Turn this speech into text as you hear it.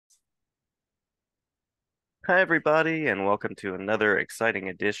Hi, everybody, and welcome to another exciting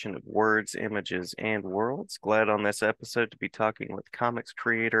edition of Words, Images, and Worlds. Glad on this episode to be talking with comics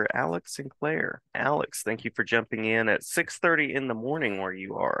creator Alex Sinclair. Alex, thank you for jumping in at 6:30 in the morning where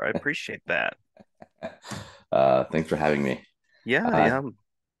you are. I appreciate that. Thanks for having me. Yeah, Uh,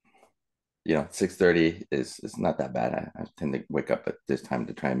 yeah. 6:30 is not that bad. I tend to wake up at this time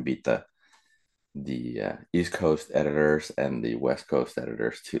to try and beat the East Coast editors and the West Coast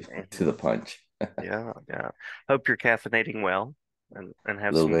editors to to the Mhm. punch. A Yeah, yeah. Hope you're caffeinating well and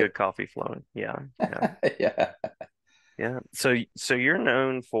have little some good bit. coffee flowing. Yeah, yeah. Yeah. Yeah. So you're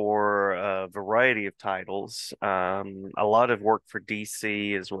known for a variety of titles. A lot of work for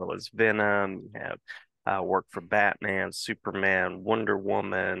DC as well as Venom. You have work for Batman, Superman, Wonder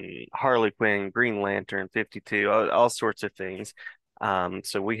Woman, Harley Quinn, Green Lantern, 52, all sorts of things.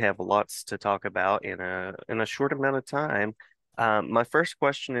 So we have lots to talk about in a short amount of time. My first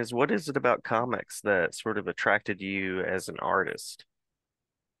question is, what is it about comics that sort of attracted you as an artist?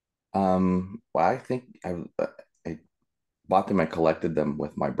 Well, I think I bought them and collected them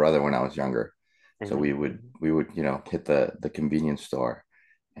with my brother when I was younger. So we would Mhm. we would hit the convenience store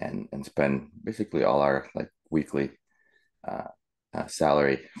and spend basically all our like weekly uh,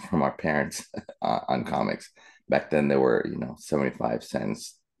 salary from our parents on comics. Back then, they were 75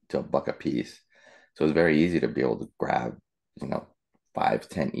 cents to a buck a piece, so it was very easy to be able to grab you know 5,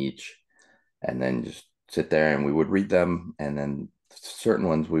 10 each, and then just sit there and we would read them, and then certain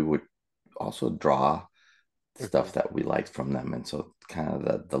ones we would also draw stuff Mhm. that we liked from them, and so kind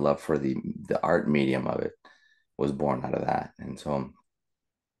of the love for the art medium of it was born out of that. And so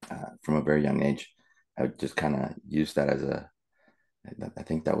from a very young age, I would just kind of use that as a I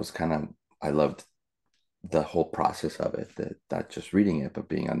think that was kind of I loved the whole process of it, that not just reading it, but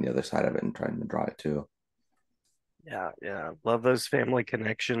being on the other side of it and trying to draw it too. Yeah, yeah. Love those family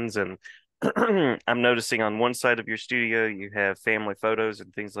connections. And I'm noticing on one side of your studio you have family photos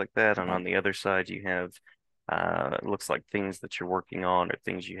and things like that, and Uh-huh. on the other side you have it looks like things that you're working on or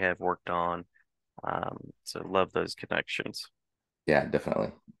things you have worked on. So love those connections. Yeah,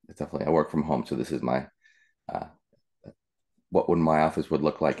 definitely. Definitely. I work from home, so this is my uh, what would my office would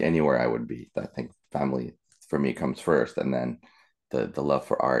look like anywhere I would be. I think family for me comes first, and then the love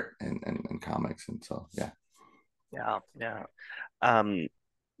for art and comics. And so yeah. Yeah, yeah. Um,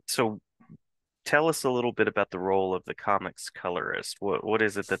 so tell us a little bit about the role of the comics colorist. What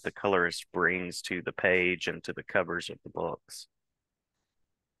is it that the colorist brings to the page and to the covers of the books?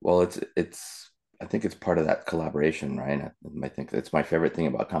 Well, it's I think it's part of that collaboration, right? I think that's my favorite thing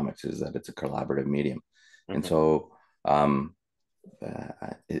about comics is that it's a collaborative medium, and Hmm. so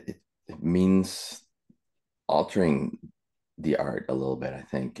it means altering the art a little bit, I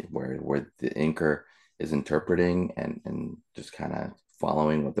think, where the inker is interpreting and just kind of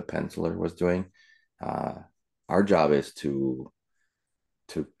following what the penciler was doing. Uh, our job is to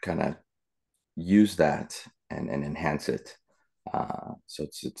kind of use that and enhance it. So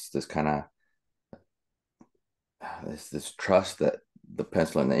it's this kind of this trust that the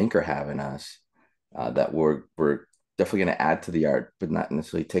pencil and the inker have in us, that we're definitely going to add to the art, but not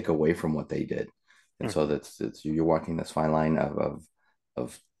necessarily take away from what they did. And so Hmm. that's it's you're walking this fine line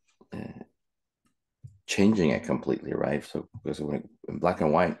of changing it completely, right? So because in black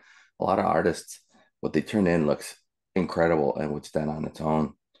and white, a lot of artists, what they turn in looks incredible and would stand on its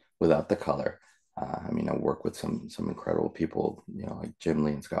own without the color. I mean, I work with some incredible people, like Jim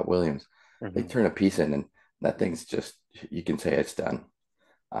Lee and Scott Williams. They Hmm. turn a piece in, and that thing's just you can say it's done.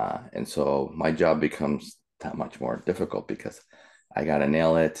 And so my job becomes that much more difficult because I gotta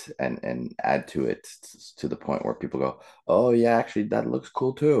nail it and add to it to the point where people go, "Oh yeah, actually that looks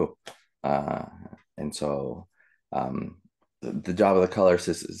cool too." Uh, and so the job of the colorist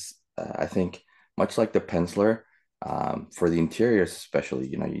is I think, much like the penciler, for the interiors especially,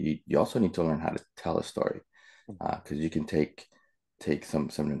 you also need to learn how to tell a story, because you can take some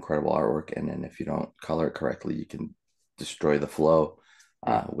incredible artwork, and then if you don't color it correctly, you can destroy the flow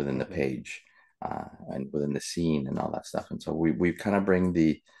within the Hmm. page, and within the scene and all that stuff. And so we kind of bring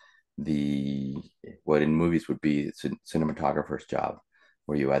the what in movies would be cinematographer's job,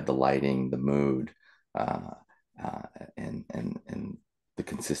 where you add the lighting, the mood, uh, uh, and the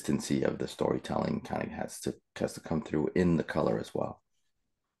consistency of the storytelling kind of has to come through in the color as well.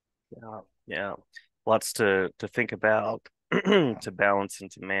 Yeah, yeah. Lots to think about, to balance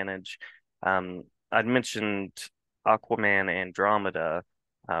and to manage. Um, I'd mentioned Aquaman Andromeda,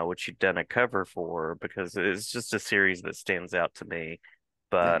 which you've done a cover for because it's just a series that stands out to me.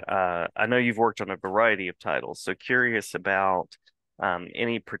 Yeah. But I know you've worked on a variety of titles, so curious about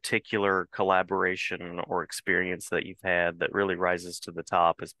any particular collaboration or experience that you've had that really rises to the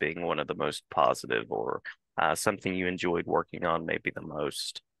top as being one of the most positive, or something you enjoyed working on maybe the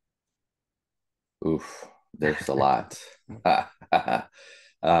most? Oof, there's a lot.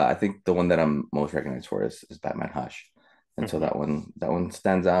 I think the one that I'm most recognized for is Batman Hush, and so Hmm. that one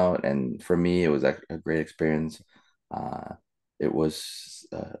stands out. And for me, it was a great experience. Uh, it was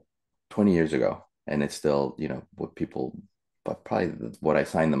 20 years ago, and it's still, you know, what people, but probably what I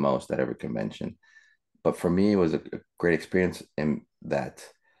signed the most at every convention. But for me, it was a great experience in that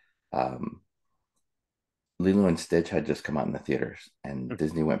um, Lilo and Stitch had just come out in the theaters, and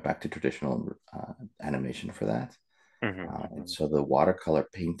Disney went back to traditional animation for that. And Hmm. so the watercolor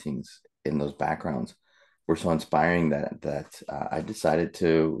paintings in those backgrounds were so inspiring that I decided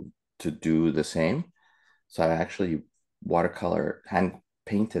to do the same. So I actually watercolor hand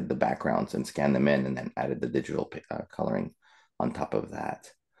painted the backgrounds and scanned them in, and then added the digital coloring on top of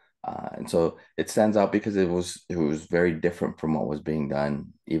that. And so it stands out because it was very different from what was being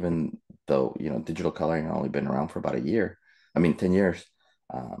done, even though, you know, digital coloring had only been around for about a year. I mean, 10 years.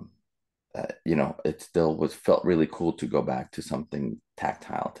 Um, you know, it still was felt really cool to go back to something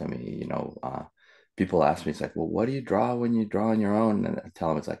tactile to me. You know, people ask me, it's like, well, what do you draw when you draw on your own? And I tell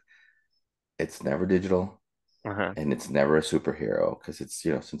them, it's like, it's never digital Uh-huh. and it's never a superhero because it's,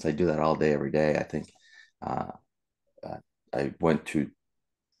 you know, since I do that all day, every day, I think uh, uh, I went to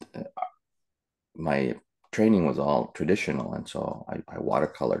uh, my training was all traditional. And so I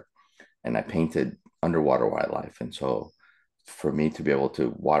watercolored and I painted underwater wildlife. And so for me to be able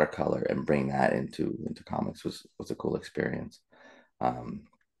to watercolor and bring that into comics was a cool experience. Um,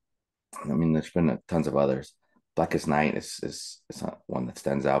 I mean, there's been tons of others. Blackest Night is not one that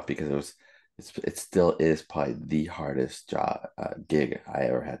stands out because it still is probably the hardest job gig I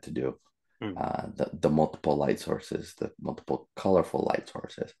ever had to do. The multiple light sources, the multiple colorful light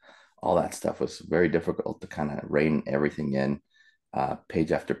sources, all that stuff was very difficult to kind of rein everything in,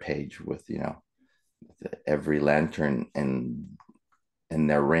 page after page with, you know, every lantern and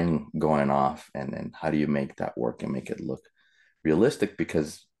their ring going off, and then how do you make that work and make it look realistic?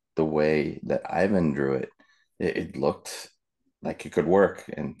 Because the way that Ivan drew it, it looked like it could work,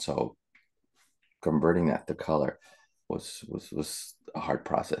 and so converting that to color was a hard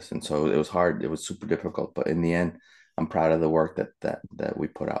process. And so it was hard, it was super difficult, but in the end, I'm proud of the work that we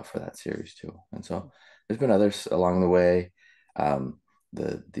put out for that series too. And so there's been others along the way. um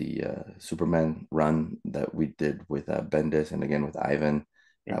the Superman run that we did with Bendis and again with Ivan,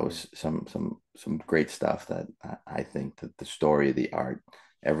 that Hmm. was some great stuff that I think that the story, the art,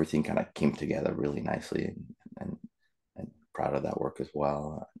 everything kind of came together really nicely, and and proud of that work as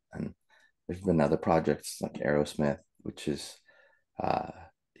well. And there's been other projects like Aerosmith, which is, uh,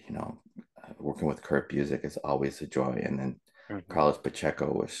 you know, working with Kurt Busiek is always a joy. And then Hmm. Carlos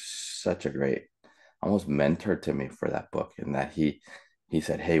Pacheco was such a great, almost mentor to me for that book, in that he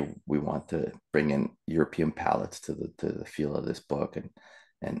said, "Hey, we want to bring in European palettes to the feel of this book,"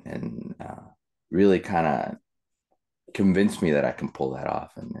 and really kind of convinced me that I can pull that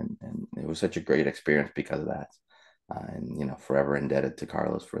off. And it was such a great experience because of that. And, you know, forever indebted to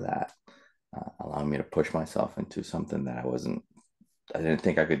Carlos for that, allowing me to push myself into something that I didn't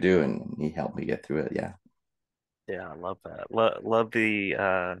think I could do. And he helped me get through it. Yeah. Yeah, I love that. Love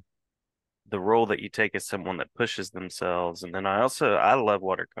the role that you take as someone that pushes themselves. And then I love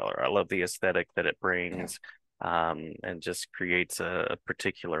watercolor. I love the aesthetic that it Yeah. brings, and just creates a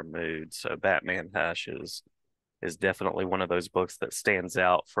particular mood. So Batman Hush is definitely one of those books that stands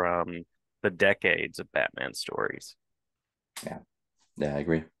out from the decades of Batman stories. Yeah. Yeah. I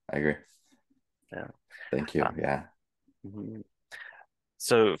agree. I agree. Yeah. Thank Uh, you. Yeah. mhm.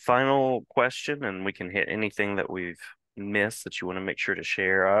 So final question, and we can hit anything that we've missed that you want to make sure to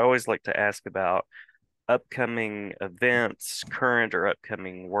share. I always like to ask about upcoming events, current or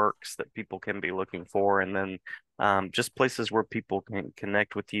upcoming works that people can be looking for, and then just places where people can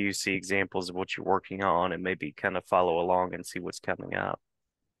connect with you, see examples of what you're working on, and maybe kind of follow along and see what's coming up.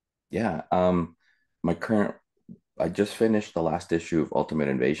 Yeah. My current, I just finished the last issue of Ultimate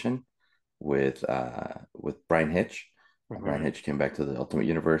Invasion with Brian Hitch. Brian Hmm. Hitch came back to the Ultimate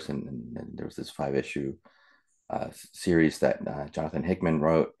Universe, and there was this 5 issue series that Jonathan Hickman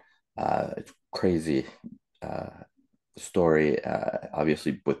wrote. It's crazy uh, story.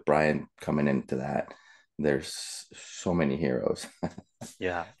 Obviously, with Brian coming into that, there's so many heroes.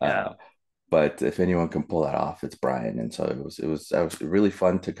 Yeah, uh, yeah. but if anyone can pull that off, it's Brian. And so it was really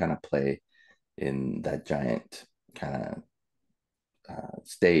fun to kind of play in that giant kind of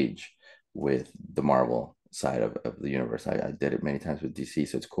stage with the Marvel side of the universe. I did it many times with DC,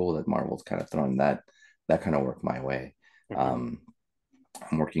 so it's cool that Marvel's kind of throwing that kind of work my way. Hmm. Um,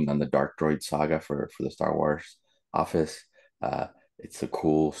 I'm working on the Dark Droid saga for the Star Wars office. Uh, it's a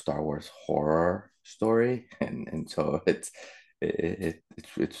cool Star Wars horror story, and so it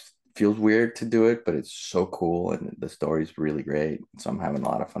feels weird to do it, but it's so cool, and the story's really great. So I'm having a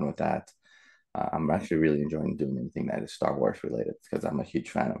lot of fun with that. I'm actually really enjoying doing anything that is Star Wars related because I'm a huge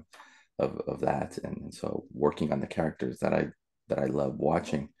fan of that, and so working on the characters that I love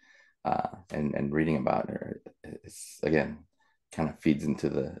watching and reading about her, it's again kind of feeds into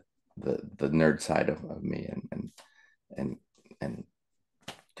the nerd side of me and and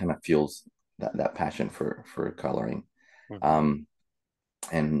kind of fuels that passion for coloring. Mhm. Um,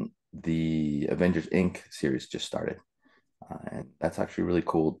 and the Avengers Inc. series just started, and that's actually really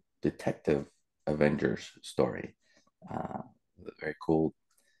cool detective Avengers story. Uh, Very cool,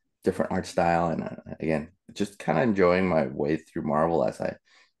 different art style, and again, just kind of enjoying my way through Marvel as I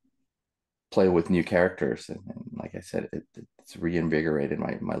play with new characters. And like I said, it's reinvigorated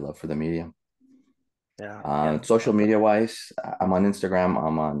my love for the medium. Yeah, yeah, Social love that. media wise, I'm on Instagram,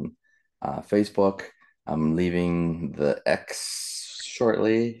 I'm on Facebook. I'm leaving the X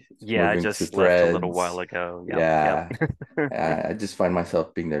shortly, Yeah, I moving to just left a little while Threads. ago. Yep, yep. Yeah, I just find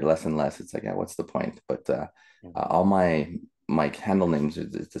myself being there less and less. It's like, yeah, what's the point? But Mhm. all my handle names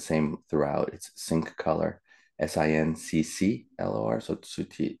is the same throughout. It's Sync Color, SINCCLOR. So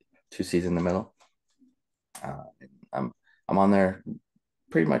two C's in the middle. Uh, I'm I'm on there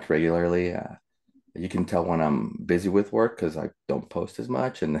pretty much regularly. You can tell when I'm busy with work because I don't post as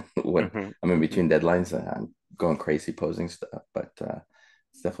much, and then when Mhm. I'm in Mhm. between deadlines, I'm going crazy posting stuff. But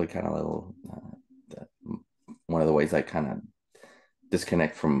it's definitely kind of a little one of the ways I kind of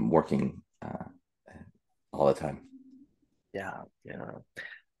disconnect from working all the time. Yeah, yeah.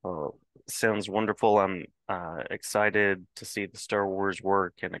 Oh, sounds wonderful. I'm excited to see the Star Wars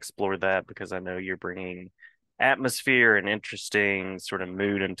work and explore that because I know you're bringing atmosphere and interesting sort of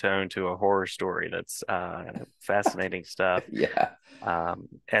mood and tone to a horror story. That's fascinating stuff. Yeah,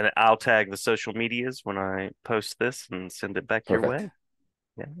 And I'll tag the social medias when I post this and send it back your perfect, way.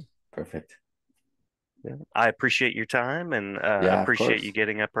 Yeah, perfect. yeah. I appreciate your time and Yeah, of appreciate you course.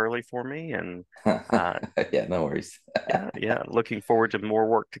 getting up early for me. And uh, Yeah, no worries. yeah, yeah, looking forward to more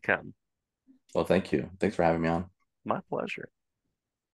work to come. Well, thank you. Thanks for having me on. My pleasure.